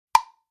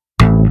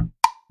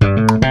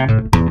What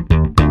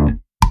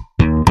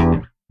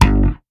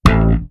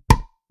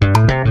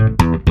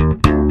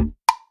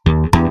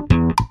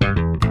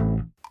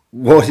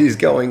is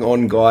going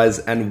on, guys,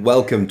 and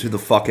welcome to the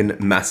fucking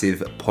massive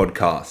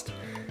podcast.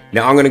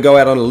 Now, I'm going to go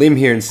out on a limb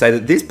here and say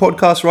that this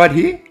podcast right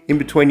here, in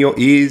between your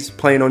ears,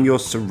 playing on your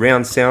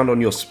surround sound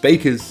on your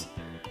speakers,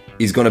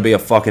 is going to be a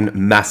fucking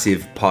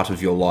massive part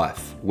of your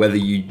life. Whether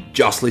you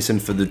just listen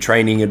for the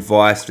training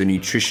advice, the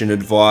nutrition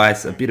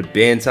advice, a bit of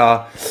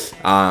banter,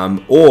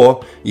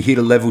 or you're here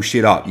to level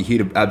shit up. You're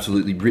here to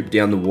absolutely rip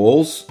down the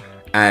walls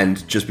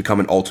and just become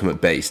an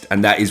ultimate beast.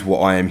 And that is what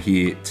I am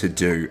here to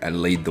do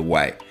and lead the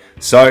way.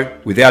 So,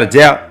 without a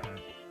doubt,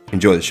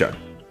 enjoy the show.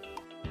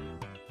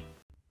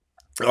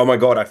 Oh my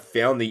god, I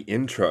found the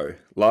intro.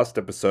 Last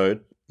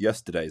episode,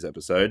 yesterday's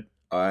episode,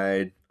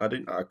 I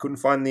couldn't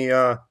find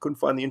the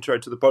intro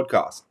to the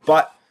podcast.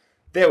 But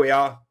there we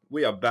are.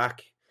 We are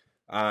back.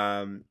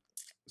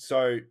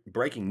 So,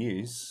 breaking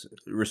news,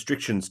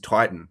 restrictions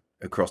tighten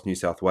across New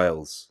South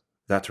Wales.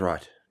 That's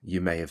right. You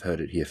may have heard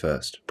it here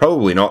first.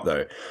 Probably not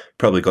though.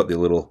 Probably got the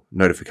little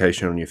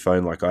notification on your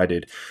phone like I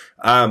did.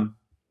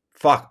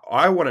 Fuck,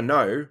 I want to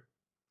know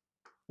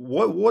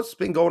what's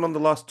been going on the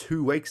last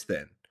 2 weeks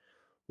then?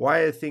 Why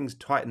are things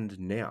tightened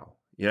now?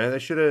 You know, they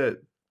should have...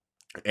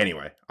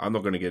 Anyway, I'm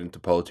not going to get into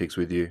politics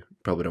with you.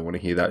 Probably don't want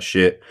to hear that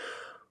shit.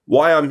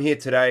 Why I'm here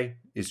today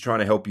is trying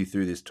to help you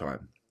through this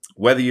time.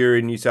 Whether you're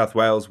in New South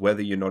Wales,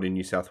 whether you're not in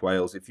New South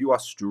Wales, if you are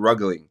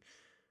struggling,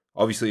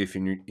 obviously if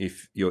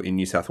you're in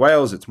New South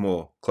Wales, it's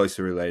more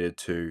closely related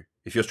to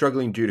if you're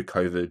struggling due to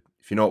COVID,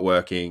 if you're not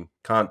working,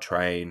 can't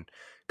train,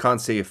 can't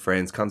see your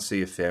friends, can't see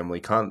your family,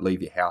 can't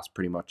leave your house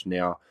pretty much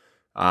now.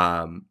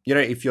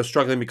 If you're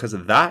struggling because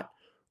of that,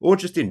 or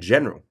just in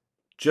general,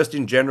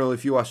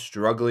 if you are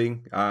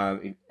struggling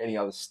in any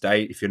other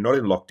state, if you're not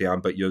in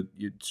lockdown, but you're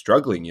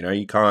struggling,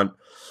 you can't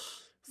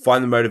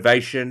find the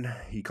motivation,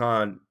 you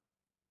can't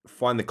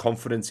find the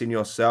confidence in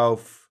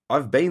yourself.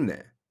 I've been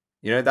there.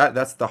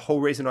 That's the whole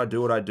reason I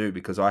do what I do,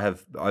 because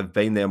I've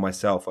been there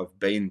myself. I've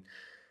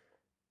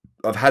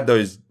had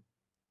those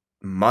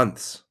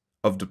months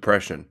of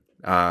depression.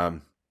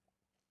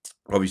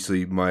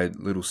 Obviously my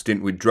little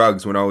stint with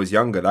drugs when I was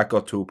younger, that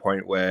got to a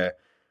point where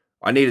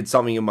I needed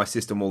something in my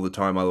system all the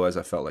time. Otherwise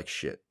I felt like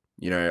shit.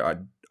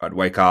 I'd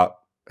wake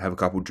up, have a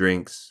couple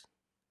drinks,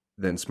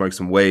 then smoke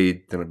some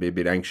weed, then I'd be a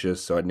bit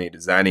anxious. So I'd need a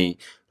Xanny.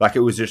 Like,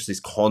 it was just this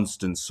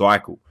constant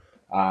cycle.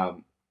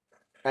 And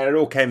it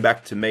all came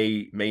back to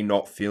me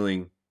not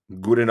feeling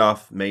good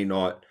enough, me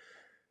not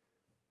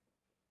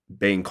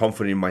being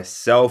confident in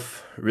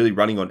myself, really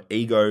running on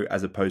ego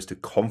as opposed to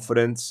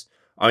confidence.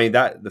 I mean,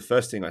 the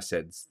first thing I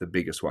said is the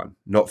biggest one,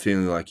 not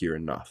feeling like you're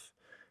enough.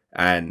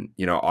 And,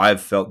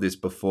 I've felt this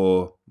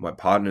before. My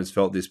partner's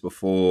felt this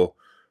before.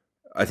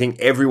 I think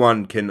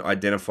everyone can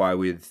identify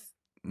with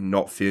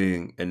not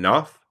feeling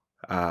enough,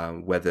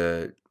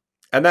 that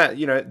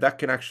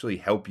can actually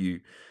help you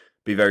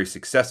be very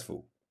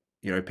successful.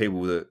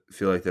 People that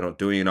feel like they're not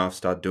doing enough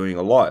start doing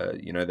a lot.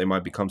 They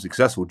might become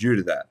successful due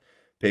to that.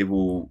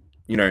 People,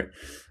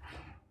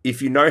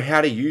 if you know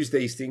how to use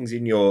these things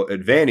in your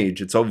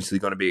advantage, it's obviously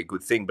going to be a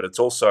good thing. But it's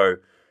also,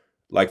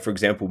 like, for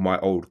example, my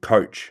old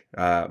coach,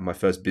 my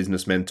first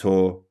business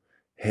mentor,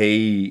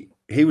 he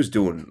did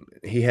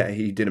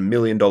 $1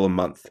 million a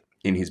month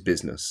in his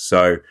business.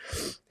 So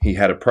he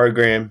had a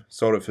program,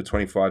 sold it for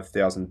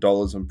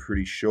 $25,000, I'm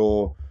pretty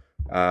sure.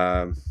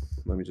 Let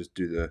me just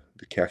do the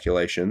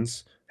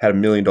calculations. Had $1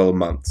 million a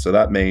month. So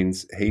that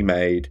means he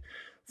made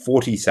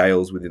 40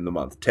 sales within the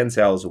month, 10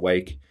 sales a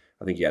week.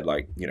 I think he had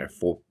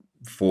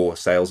four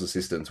sales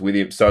assistants with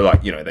him. So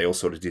they all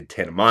sort of did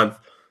 10 a month.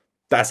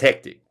 That's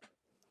hectic.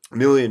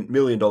 $1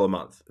 million a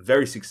month.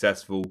 Very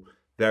successful,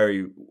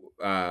 very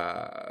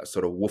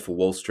sort of Wolf of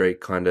Wall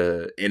Street kind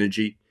of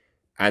energy.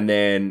 And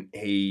then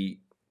he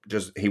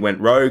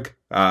went rogue,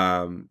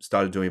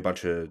 started doing a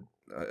bunch of,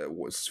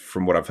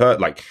 from what I've heard,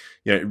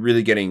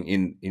 really getting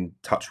in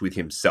touch with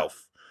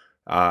himself,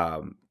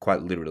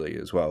 quite literally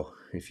as well,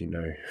 if you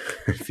know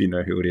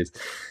who it is.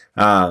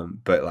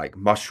 But like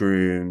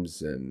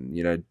mushrooms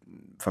and,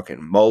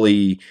 fucking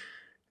Molly,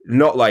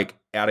 not like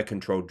out of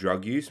control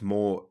drug use,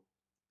 more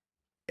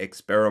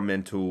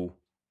experimental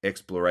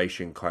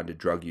exploration kind of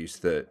drug use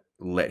that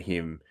let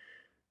him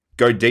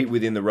go deep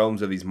within the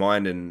realms of his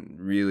mind and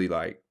really,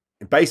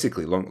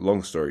 basically,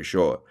 long story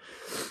short,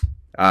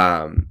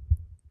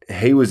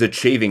 he was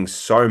achieving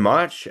so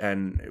much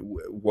and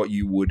what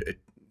you would,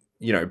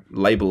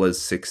 label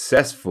as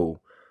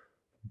successful,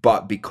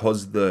 but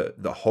because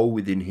the hole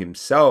within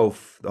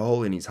himself, the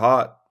hole in his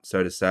heart,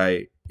 so to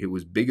say, it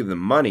was bigger than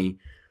money.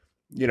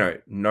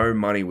 No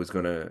money was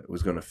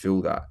gonna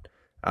fill that.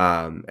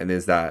 And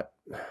there's that.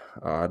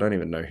 I don't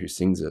even know who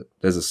sings it.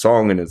 There's a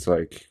song and it's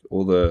like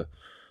all the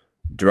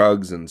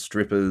drugs and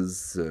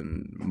strippers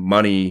and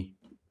money.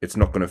 It's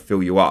not gonna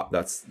fill you up.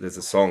 There's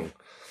a song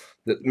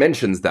that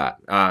mentions that.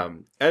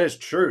 And it's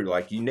true.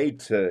 Like, you need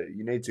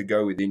to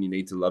go within. You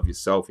need to love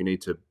yourself. You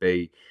need to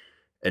be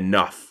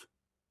enough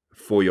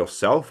for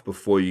yourself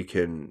before you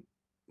can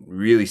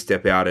really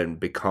step out and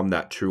become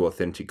that true,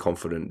 authentic,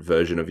 confident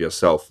version of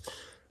yourself.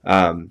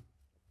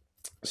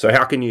 So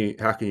how can you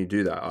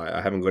do that?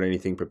 I haven't got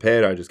anything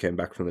prepared. I just came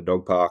back from the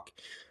dog park.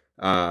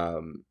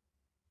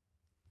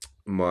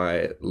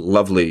 My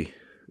lovely,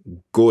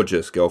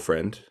 gorgeous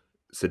girlfriend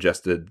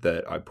suggested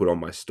that I put on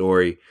my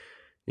story,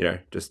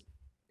 just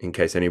in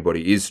case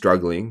anybody is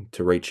struggling,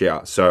 to reach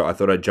out. So I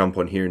thought I'd jump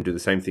on here and do the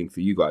same thing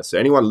for you guys. So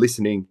anyone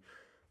listening,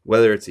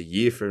 whether it's a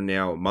year from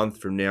now, a month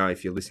from now,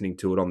 if you're listening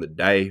to it on the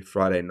day,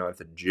 Friday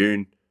 9th of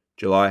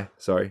July,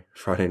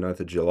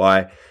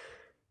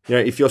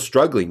 if you're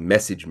struggling,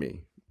 message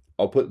me.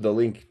 I'll put the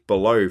link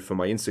below for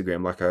my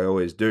Instagram like I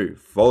always do.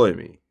 Follow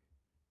me.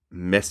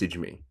 Message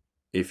me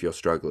if you're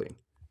struggling.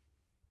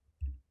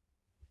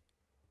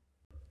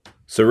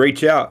 So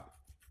reach out.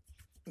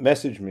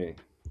 Message me.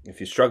 If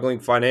you're struggling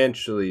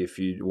financially, if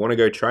you want to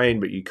go train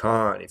but you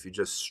can't, if you're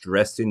just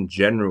stressed in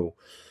general,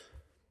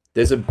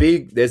 there's a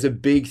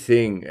big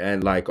thing,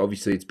 and like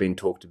obviously it's been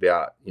talked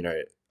about,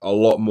 a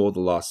lot more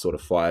the last sort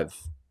of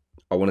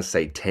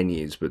 10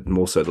 years, but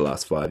more so the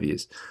last 5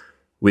 years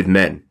with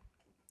men.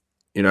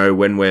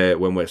 When we're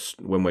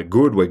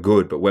good, we're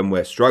good, but when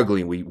we're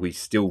struggling, we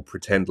still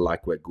pretend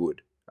like we're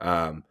good.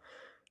 And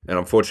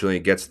unfortunately,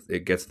 it gets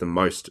the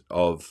most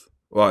of,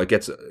 well, it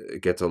gets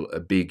a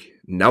big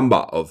number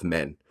of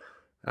men.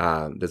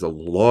 There's a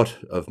lot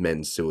of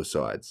men's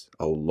suicides.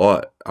 A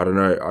lot. I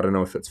don't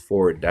know if it's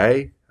 4 a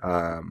day,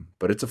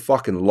 but it's a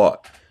fucking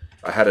lot.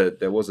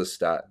 There was a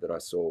stat that I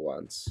saw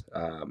once.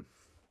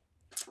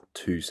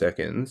 2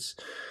 seconds.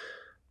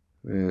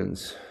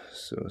 Men's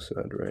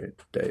suicide rate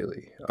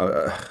daily.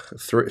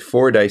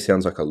 4 a day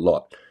sounds like a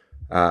lot.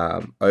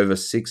 Over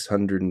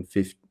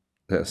 650.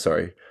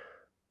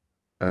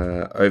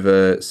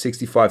 Over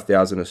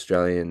 65,000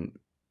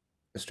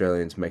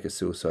 Australians make a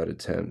suicide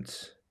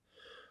attempt.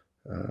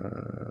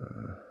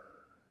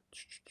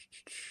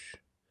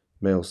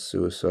 Male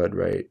suicide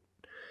rate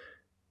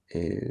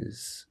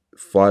is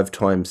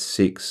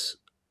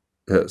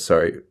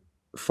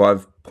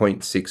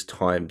 5.6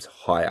 times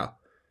higher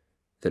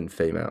than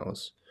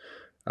females.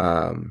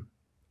 And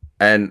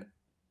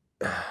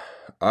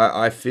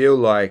I feel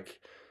like,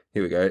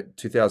 here we go,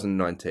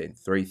 2019,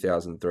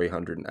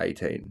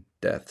 3,318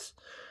 deaths.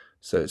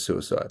 So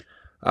suicide.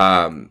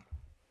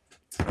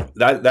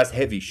 That's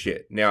heavy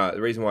shit. Now,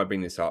 the reason why I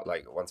bring this up,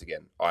 like, once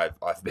again,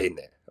 I've been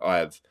there.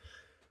 I've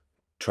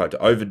tried to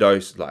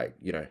overdose,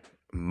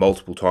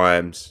 multiple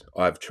times.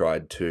 I've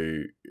tried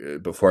to,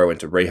 before I went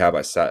to rehab,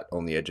 I sat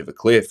on the edge of a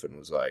cliff and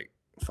was like,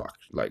 fuck,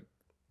 like,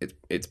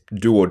 it's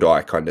do or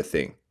die kind of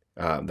thing.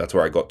 That's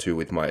where I got to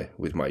with my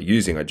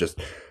using. I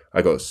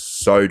got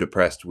so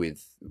depressed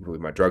with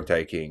my drug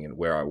taking and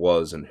where I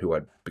was and who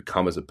I'd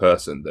become as a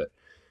person that,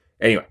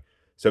 anyway.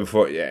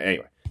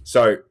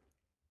 So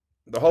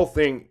the whole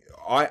thing,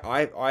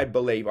 I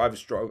believe, I have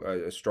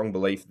a strong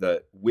belief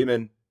that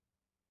women,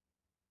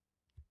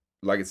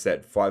 like I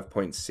said,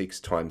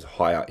 5.6 times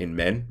higher in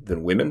men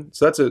than women.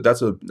 So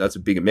that's a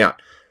big amount.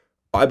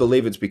 I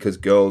believe it's because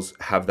girls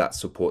have that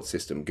support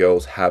system.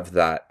 Girls have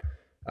that.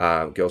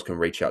 Girls can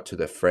reach out to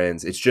their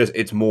friends.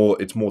 It's more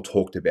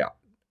talked about.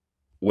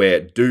 Where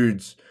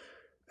dudes,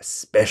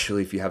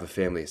 especially if you have a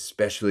family,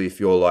 especially if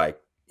you're like,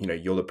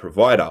 you're the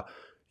provider,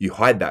 you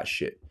hide that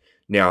shit.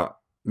 Now,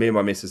 me and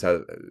my missus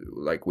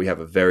we have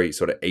a very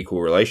sort of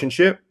equal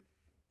relationship.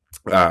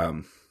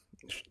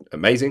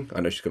 Amazing.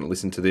 I know she's going to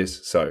listen to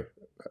this, so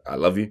I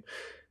love you.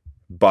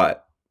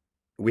 But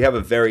we have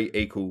a very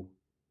equal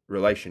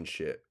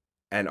relationship,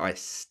 and I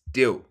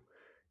still,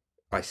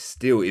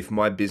 if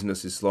my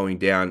business is slowing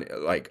down,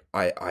 like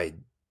I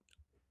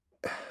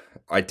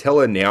tell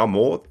her now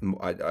more.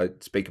 I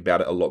speak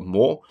about it a lot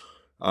more,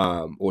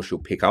 or she'll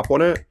pick up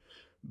on it.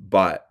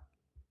 But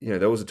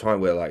there was a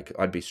time where like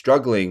I'd be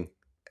struggling.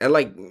 And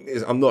like,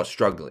 I'm not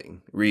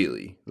struggling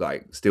really,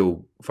 like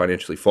still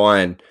financially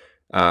fine,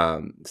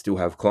 still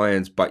have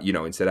clients, but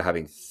instead of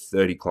having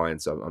 30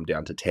 clients, I'm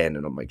down to 10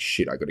 and I'm like,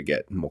 shit, I got to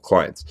get more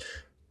clients.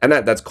 And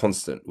that's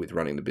constant with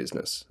running the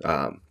business.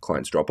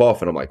 Clients drop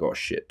off and I'm like, oh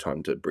shit,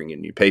 time to bring in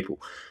new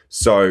people.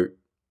 So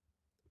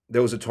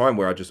there was a time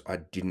where I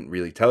didn't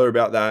really tell her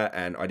about that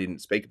and I didn't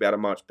speak about it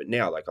much, but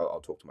now like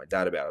I'll talk to my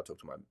dad about it.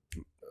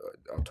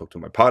 I'll talk to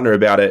my partner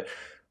about it.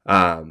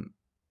 And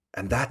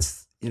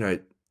that's,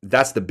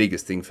 that's the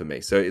biggest thing for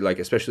me. So like,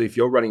 especially if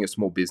you're running a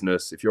small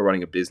business, if you're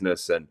running a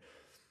business and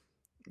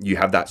you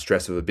have that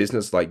stress of a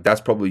business, like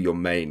that's probably your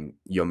main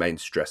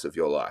stress of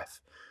your life,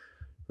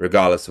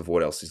 regardless of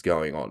what else is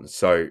going on.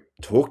 So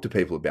talk to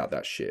people about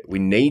that shit. We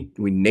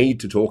need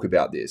to talk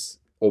about this.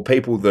 Or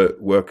people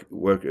that work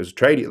as a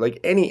tradie,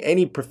 like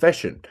any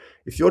profession.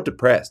 If you're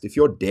depressed, if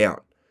you're down,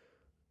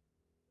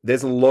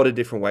 there's a lot of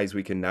different ways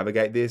we can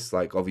navigate this.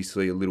 Like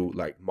obviously a little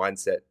like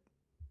mindset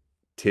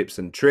tips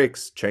and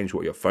tricks, change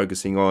what you're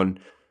focusing on,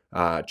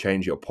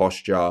 change your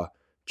posture,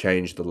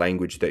 change the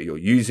language that you're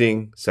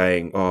using,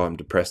 saying, oh, I'm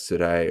depressed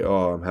today.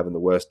 Oh, I'm having the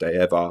worst day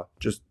ever.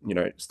 Just,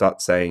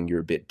 start saying you're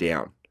a bit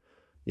down.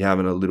 You're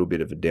having a little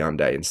bit of a down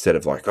day instead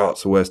of like, oh,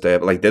 it's the worst day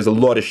ever. Like there's a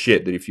lot of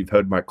shit that if you've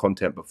heard my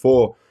content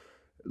before,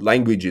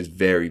 language is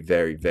very,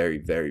 very, very,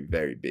 very,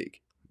 very big.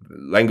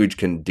 Language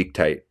can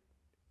dictate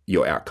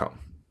your outcome.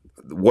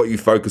 What you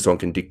focus on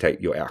can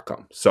dictate your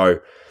outcome. So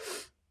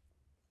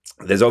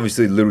there's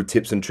obviously little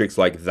tips and tricks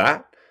like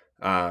that.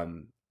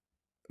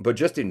 But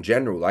just in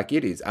general, like,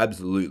 it is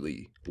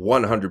absolutely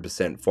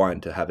 100%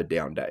 fine to have a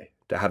down day,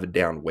 to have a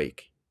down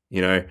week.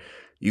 You know,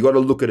 you got to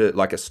look at it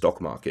like a stock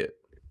market.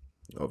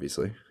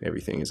 Obviously,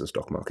 everything is a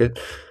stock market.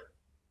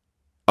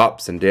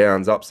 Ups and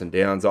downs, ups and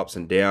downs, ups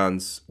and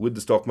downs. With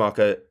the stock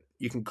market,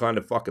 you can kind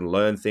of fucking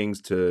learn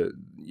things to,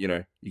 you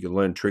know, you can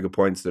learn trigger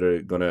points that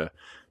are going to,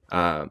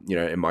 you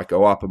know, it might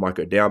go up, it might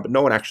go down, but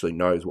no one actually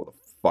knows what the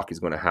fuck is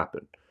going to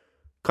happen.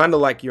 Kind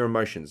of like your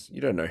emotions.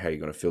 You don't know how you're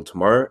going to feel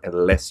tomorrow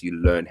unless you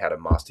learn how to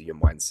master your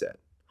mindset.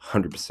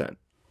 100%.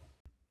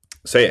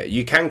 So yeah,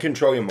 you can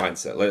control your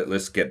mindset.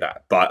 Let's get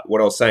that. But what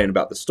I was saying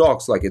about the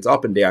stocks, like, it's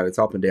up and down, it's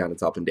up and down,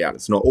 it's up and down.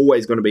 It's not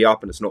always going to be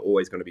up and it's not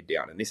always going to be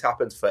down. And this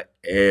happens for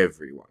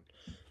everyone.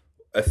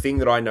 A thing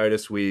that I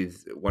noticed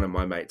with one of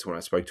my mates when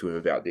I spoke to him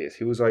about this,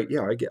 he was like,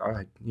 yeah,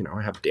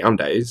 I have down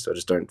days. I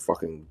just don't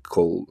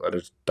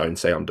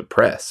say I'm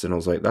depressed. And I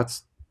was like,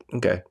 that's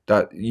okay.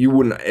 That you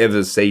wouldn't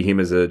ever see him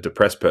as a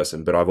depressed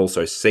person, but I've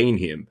also seen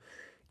him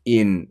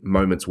in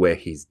moments where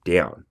he's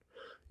down,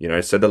 you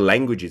know, so the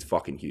language is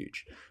fucking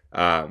huge.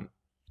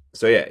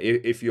 So yeah,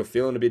 if you're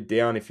feeling a bit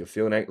down, if you're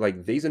feeling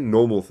like, these are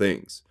normal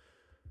things.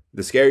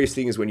 The scariest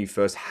thing is when you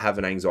first have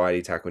an anxiety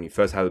attack, when you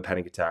first have a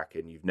panic attack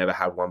and you've never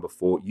had one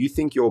before, you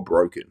think you're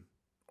broken.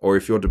 Or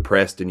if you're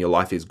depressed and your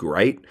life is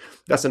great,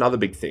 that's another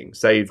big thing.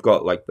 Say you've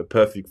got like the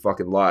perfect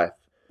fucking life,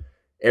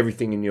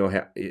 everything in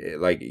your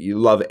like, you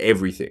love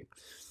everything.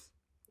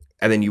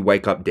 And then you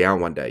wake up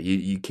down one day,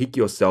 you kick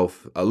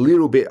yourself a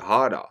little bit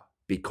harder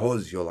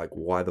because you're like,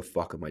 why the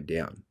fuck am I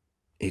down?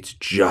 It's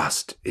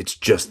just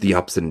the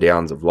ups and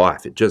downs of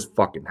life. It just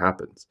fucking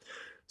happens.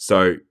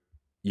 So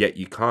yet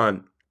you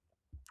can't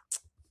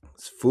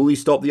fully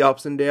stop the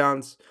ups and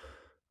downs.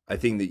 I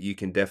think that you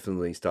can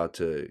definitely start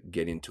to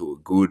get into a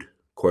good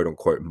quote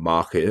unquote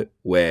market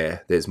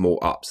where there's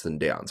more ups than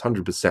downs.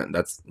 100%.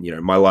 That's, you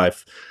know, my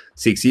life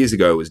 6 years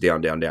ago was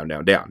down, down, down,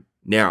 down, down.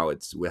 Now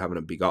we're having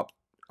a big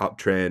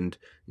uptrend.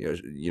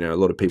 You know, a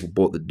lot of people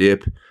bought the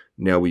dip.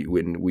 Now we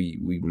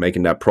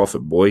making that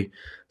profit, boy.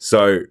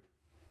 So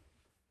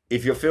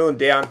if you're feeling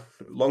down,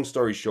 long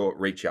story short,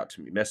 reach out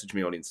to me, message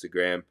me on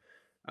Instagram.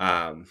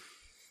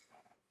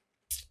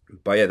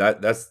 But yeah,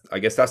 I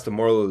guess that's the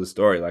moral of the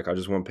story. Like, I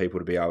just want people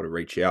to be able to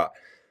reach out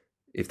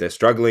if they're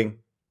struggling.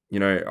 You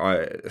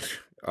know,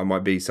 I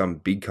might be some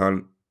big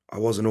cunt. I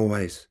wasn't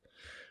always.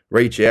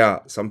 Reach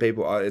out. Some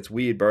people, it's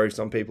weird, bro.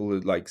 Some people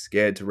are like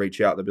scared to reach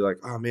out. They'll be like,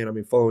 oh man, I've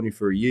been following you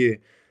for a year.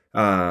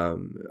 I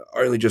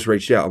only just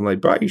reached out. I'm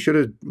like, bro, you could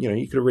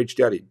have reached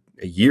out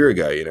a year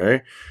ago, you know?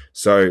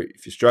 So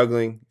if you're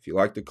struggling, if you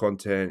like the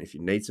content, if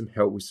you need some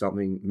help with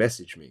something,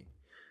 message me.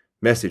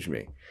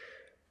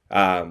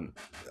 A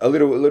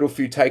little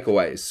few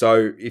takeaways.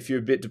 So if you're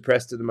a bit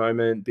depressed at the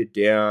moment, bit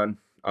down,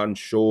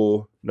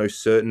 unsure, no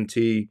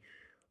certainty,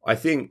 I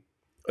think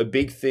a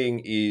big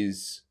thing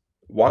is,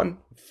 one,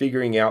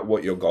 figuring out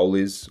what your goal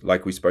is,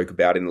 like we spoke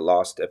about in the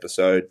last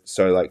episode.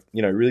 So, like,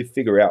 you know, really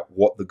figure out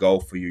what the goal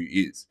for you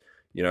is.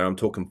 You know, I'm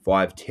talking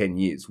 5-10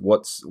 years.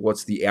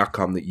 What's the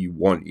outcome that you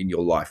want in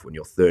your life when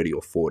you're 30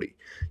 or 40?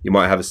 You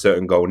might have a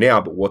certain goal now,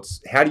 but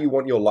how do you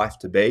want your life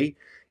to be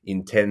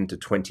in 10 to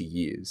 20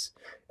 years?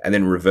 And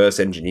then reverse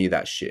engineer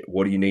that shit.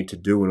 What do you need to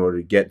do in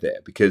order to get there?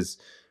 Because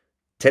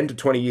 10 to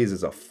 20 years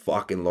is a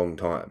fucking long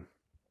time.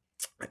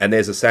 And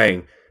there's a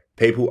saying,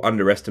 people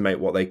overestimate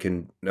what they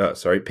can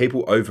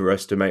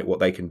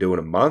do in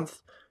a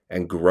month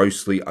and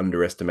grossly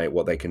underestimate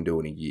what they can do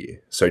in a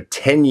year. So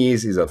 10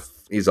 years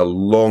is a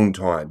long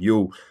time.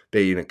 You'll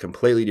be in a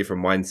completely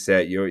different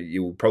mindset.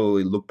 You'll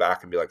probably look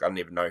back and be like, I don't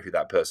even know who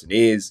that person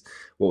is.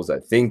 What was I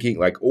thinking?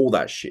 Like, all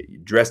that shit. You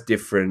dress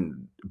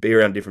different, be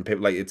around different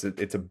people. Like, it's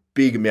a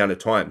big amount of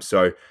time.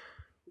 So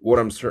what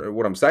I'm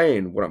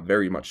saying, what I'm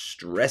very much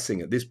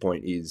stressing at this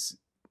point is,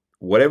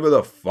 whatever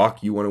the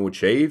fuck you want to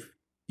achieve,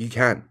 you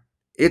can.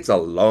 It's a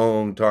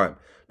long time.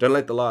 Don't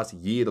let the last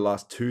year, the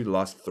last 2, the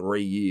last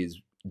 3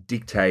 years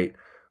dictate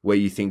where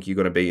you think you're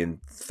going to be in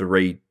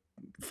 3,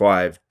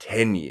 5,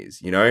 10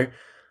 years, you know?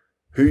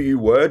 Who you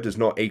were does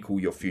not equal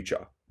your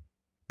future.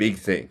 Big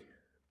thing.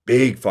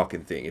 Big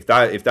fucking thing. If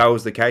that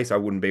was the case, I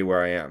wouldn't be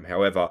where I am.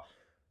 However,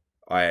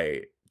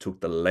 I took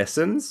the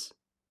lessons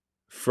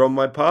from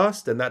my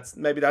past, and that's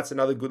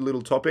another good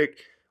little topic.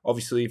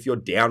 Obviously, if you're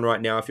down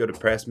right now, if you're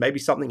depressed, maybe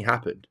something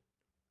happened.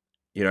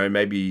 You know,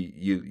 maybe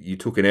you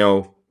took an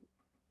L,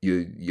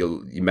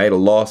 you made a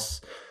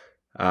loss,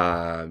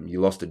 you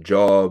lost a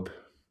job,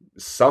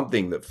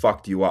 something that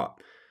fucked you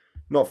up.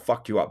 Not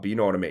fucked you up, but you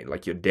know what I mean.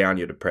 Like, you're down,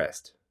 you're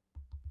depressed.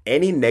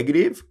 Any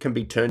negative can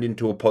be turned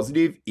into a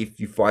positive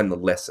if you find the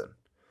lesson.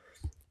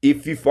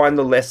 If you find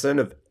the lesson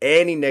of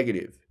any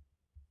negative,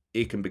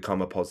 it can become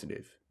a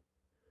positive.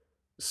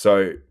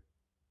 So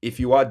if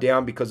you are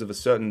down because of a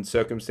certain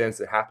circumstance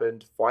that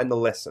happened, find the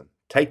lesson.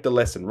 Take the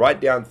lesson. Write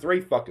down 3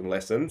 fucking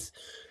lessons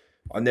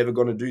I'm never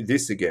going to do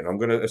this again. I'm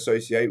going to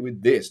associate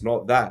with this,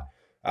 not that.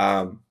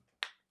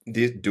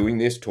 Doing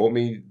this taught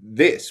me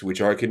this,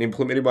 which I can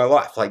implement in my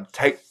life. Like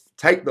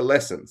take the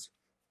lessons.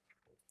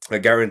 I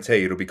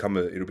guarantee it'll become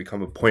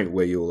a point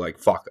where you're like,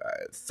 fuck,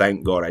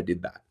 thank God I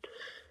did that,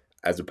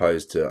 as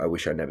opposed to I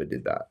wish I never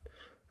did that.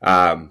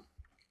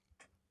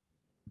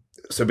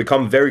 So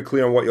become very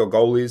clear on what your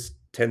goal is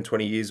 10,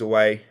 20 years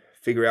away.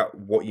 Figure out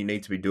what you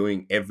need to be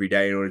doing every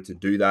day in order to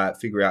do that.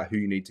 Figure out who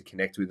you need to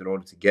connect with in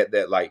order to get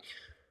there. Like,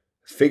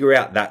 figure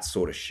out that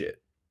sort of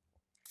shit.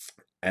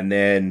 And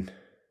then,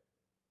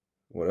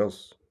 what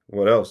else?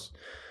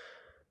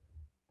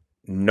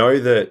 Know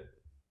that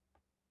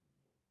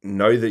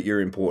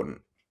you're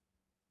important.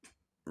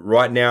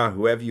 Right now,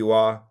 whoever you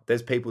are,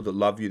 there's people that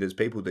love you. There's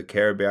people that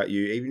care about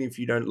you. Even if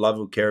you don't love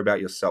or care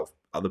about yourself,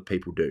 other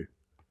people do.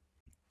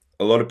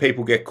 A lot of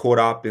people get caught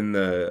up in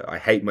the, I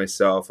hate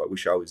myself, I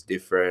wish I was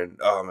different,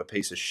 oh, I'm a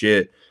piece of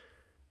shit.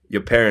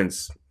 Your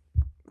parents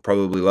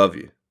probably love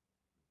you.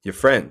 Your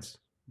friends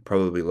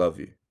probably love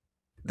you.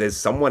 There's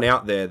someone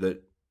out there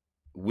that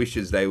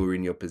wishes they were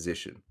in your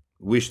position,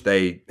 wish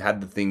they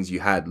had the things you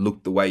had,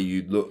 looked the way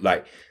you look.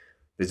 Like,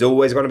 there's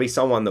always going to be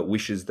someone that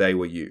wishes they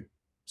were you.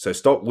 So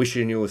stop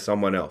wishing you were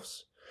someone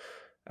else.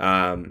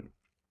 Another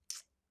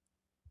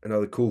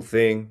cool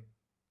thing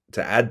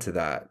to add to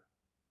that,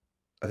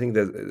 I think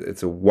that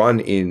it's a 1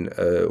 in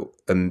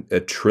a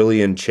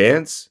trillion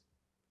chance,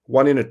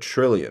 1 in a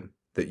trillion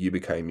that you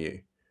became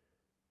you.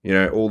 You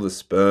know, all the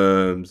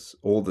sperms,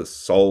 all the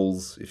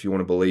souls, if you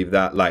want to believe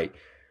that. Like,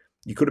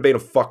 you could have been a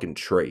fucking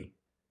tree.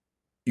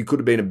 You could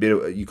have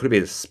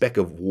been a speck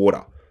of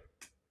water.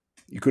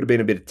 You could have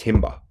been a bit of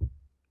timber.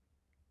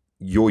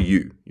 You're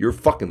you. You're a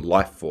fucking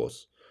life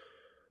force.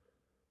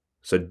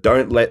 So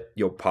don't let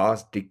your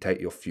past dictate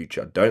your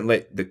future. Don't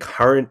let the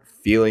current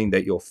feeling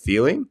that you're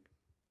feeling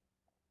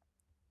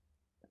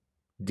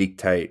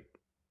dictate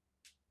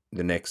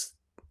the next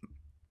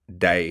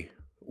day,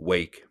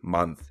 week,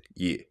 month,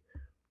 year.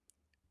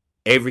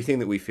 Everything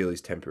that we feel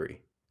is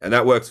temporary. And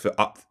that works for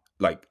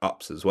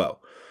ups as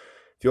well.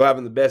 If you're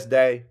having the best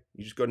day,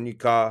 you just got a new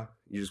car,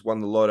 you just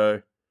won the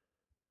lotto,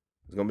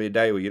 there's going to be a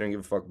day where you don't give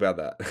a fuck about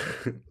that.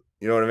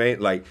 You know what I mean?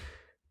 Like,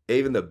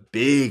 even the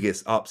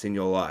biggest ups in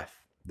your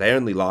life, they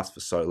only last for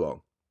so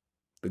long.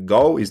 The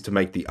goal is to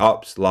make the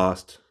ups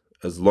last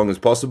as long as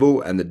possible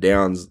and the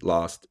downs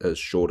last as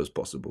short as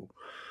possible.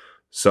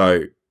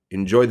 So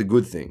enjoy the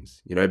good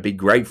things, you know, be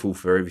grateful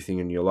for everything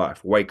in your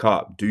life. Wake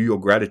up, do your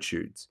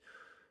gratitudes.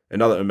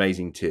 Another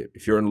amazing tip.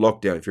 If you're in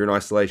lockdown, if you're in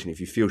isolation, if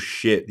you feel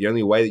shit, the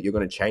only way that you're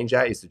going to change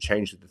that is to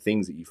change the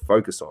things that you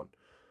focus on.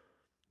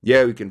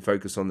 Yeah, we can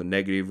focus on the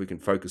negative. We can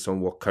focus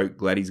on what coat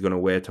Gladdy's going to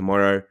wear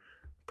tomorrow.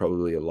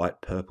 Probably a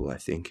light purple, I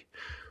think.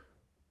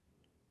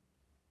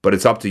 But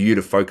it's up to you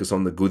to focus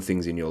on the good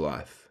things in your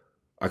life.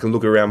 I can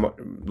look around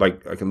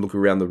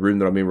the room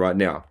that I'm in right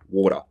now.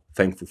 Water,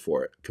 thankful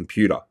for it.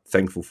 Computer,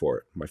 thankful for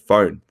it. My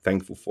phone,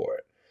 thankful for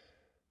it.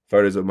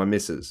 Photos of my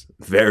missus,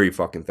 very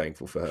fucking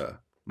thankful for her.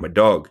 My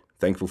dog,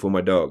 thankful for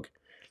my dog.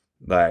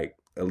 Like,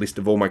 a list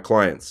of all my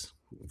clients,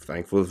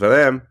 thankful for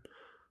them.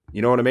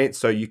 You know what I mean?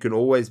 So you can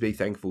always be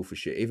thankful for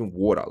shit. Even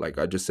water. Like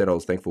I just said, I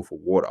was thankful for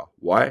water.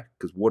 Why?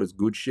 Because water's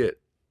good shit.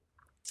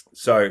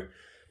 So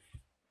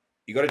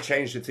you got to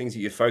change the things that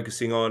you're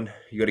focusing on.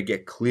 You got to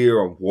get clear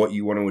on what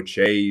you want to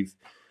achieve.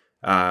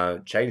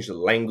 Change the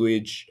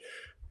language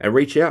and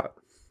reach out.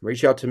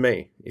 Reach out to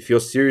me. If you're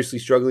seriously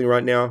struggling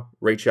right now,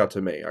 reach out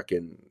to me.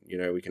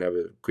 We can have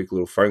a quick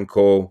little phone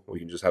call. We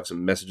can just have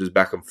some messages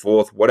back and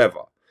forth,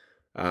 whatever.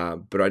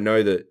 But I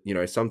know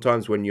that,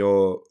 sometimes when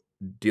you're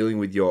dealing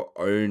with your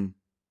own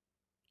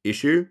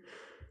issue,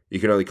 you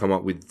can only come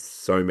up with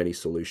so many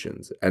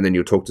solutions. And then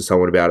you'll talk to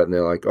someone about it and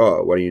they're like,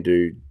 oh, why don't you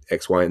do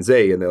X, Y, and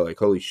Z? And they're like,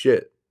 holy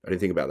shit, I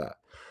didn't think about that.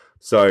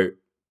 So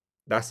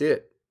that's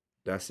it.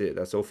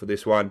 That's all for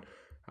this one.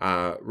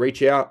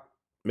 Reach out,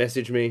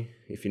 message me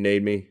if you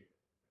need me.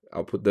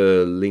 I'll put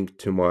the link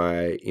to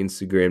my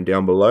Instagram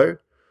down below.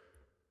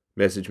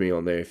 Message me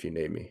on there if you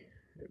need me.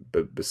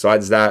 But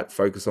besides that,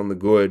 focus on the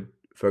good.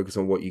 Focus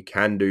on what you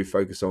can do.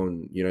 Focus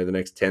on, the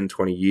next 10,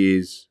 20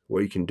 years,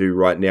 what you can do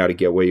right now to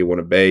get where you want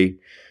to be.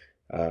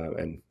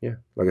 And yeah,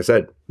 like I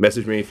said,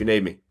 message me if you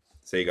need me.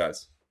 See you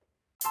guys.